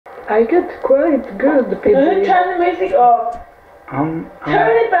I get quite good people. Turn the music off. Turn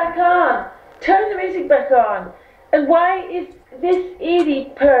it back on. Turn the music back on. And why is this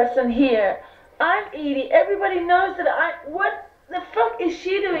Edie person here? I'm Edie. Everybody knows that what the fuck is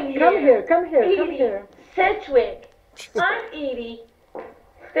she doing here? Come here, Edie, come here. Sedgwick. I'm Edie.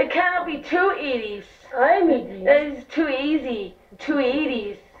 There cannot be two Edies. I'm Edie. That is too easy. Two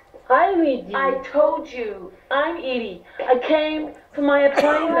Edies. I'm Edie. I told you. I'm Edie. I came for my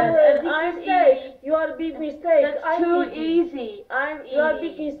appointment and I'm Edie. You are a big mistake. That's too easy. I'm Edie. You are a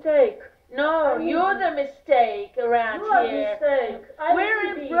big mistake. No, you're the mistake around You are here. mistake.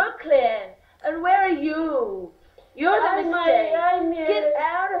 We're in Brooklyn. And where are you? You're the mistake. Get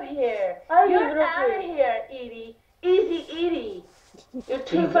out of here. You're out of here, Edie. Easy, Edie. You're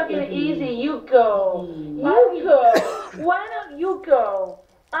too fucking easy. You go. You go. Why don't you go?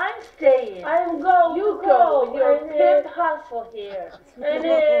 I'm staying. I'm going. You go with your pimp hustle here. And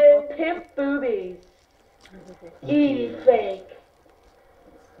then pimp boobies. Edie fake.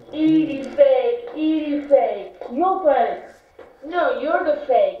 Edie fake. Edie fake. You're fake. No, you're the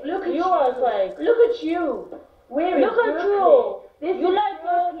fake. Look at you. You are fake. Look at you. Where is Look at Brooklyn? you. This You is like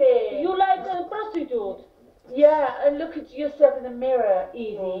Brooklyn. You like a prostitute. Yeah, and look at yourself in the mirror,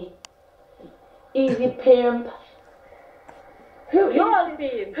 Easy. Easy pimp. Who You are a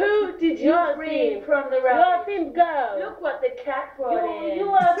pimp. Who did you bring from the You are a rabbit? pimp girl. Look what the cat brought in. You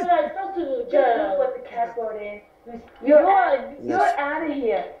are like prostitute Just look girl. what the cat brought in. You're out of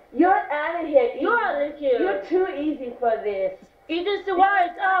here. You're out of here. You are a kid. You're too easy for this. It is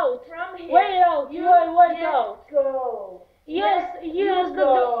white out. From here. Way out. You are white yes, out. Go. Yes, You the door.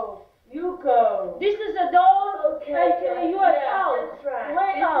 go. You go. This is the door. Okay. And you are yeah, out. That's right.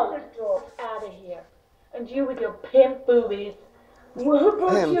 Way This out. is the door. Out of here. And you with your pimp boobies. Well, who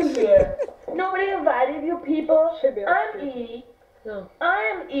brought you here? Nobody invited you people. I'm Edie. No.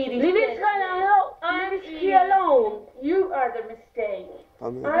 I'm Edie. Leave this guy alone. I'm Leave Edie. this alone. You are the mistake.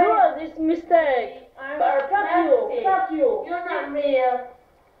 You are this mistake. I'm Fuck you. Fuck you. You're not real.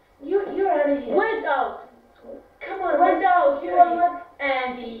 You're out of here. Wait out. Come on. Wait out. You are not.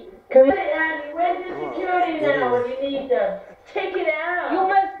 Andy. Come Hey, Andy, where's the security now when you need them? Take it out. You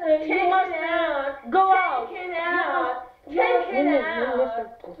must. Take You must it out. go out. Take it out. You Take it must- out.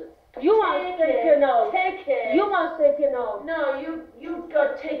 You must take it out. Take it. You must take it out. No, you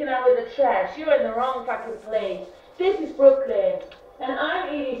got taken out with the trash. You're in the wrong fucking place. This is Brooklyn, and I'm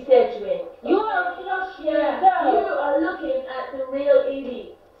Edie Sedgwick. You are flush. Yeah, you are looking at the real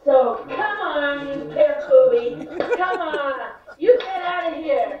Edie. So come on, you pimp booby. Come on, you get out of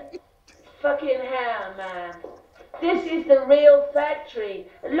here. Fucking hell, man. This is the real factory.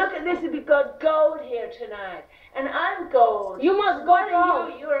 Look at this, we've got gold here tonight. And I'm gold. You must go What are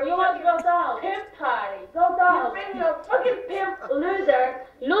down. you? You're a You must fucking go down. pimp party. Go You down. bring your fucking pimp loser.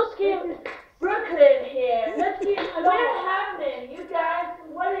 Lose him. Brooklyn here. Let's keep We're alone. happening. You guys,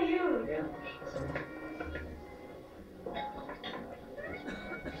 what are you?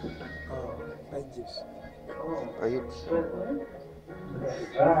 Like this. Are you?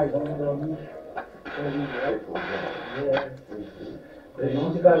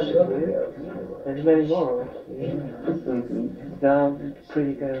 There's many more. They're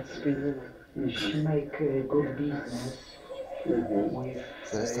pretty good speed. She make good business with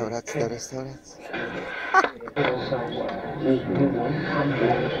Z restauracji do restauracji.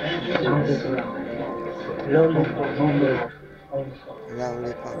 lollipop number.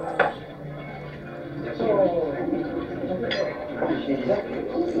 Lollipop.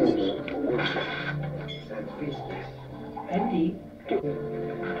 Andy. Do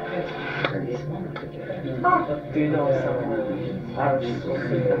you know some Irish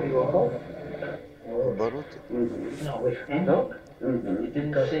people? Boruty. No, with Andy. No? You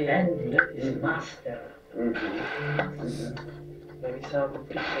didn't Because say Andy is master. maybe some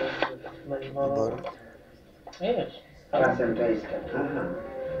pictures with many more. Boruty. Yes. Czasem to jest tak. Aha.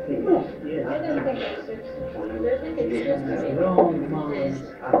 Romance.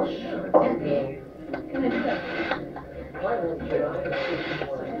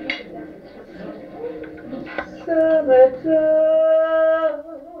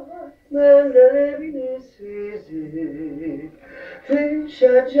 Fish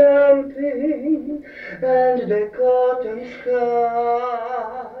are jumping and the cotton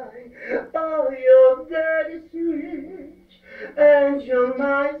sky. Oh, your daddy's rich and your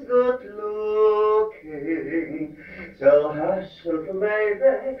mind's good looking. So hush, little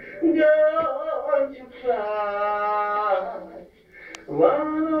baby, don't you cry.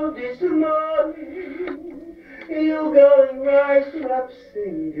 One of this morning, you going rise up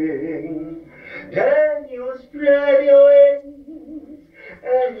singing. Then you spread your wings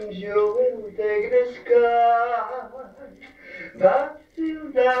and you will take the sky. But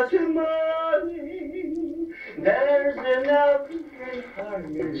till that morning, there's nothing can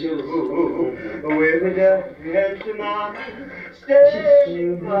harm you. With the headman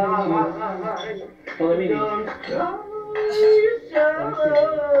stay by. Don't cry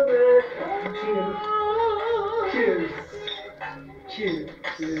Cheers. Cheers.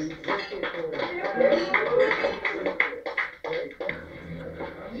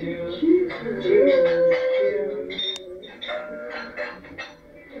 Cheers.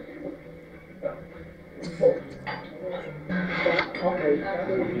 Okay.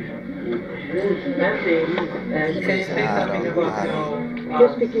 Nancy, can you say something about You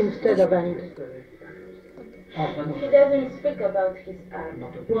speak instead of Andy. He doesn't speak about his art.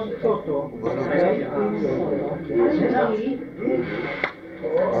 One photo.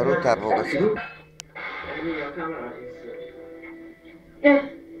 Boruta błogosław. your camera is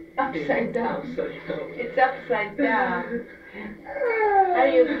Upside down. sorry. It's upside down. Are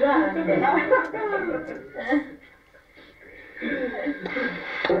you drunk?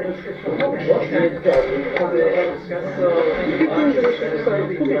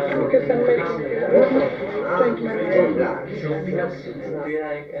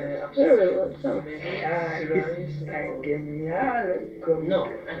 No,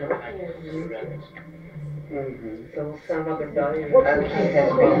 I know. So some other value. And he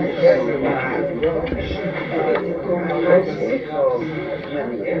has been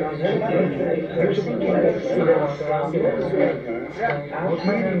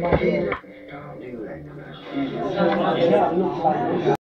very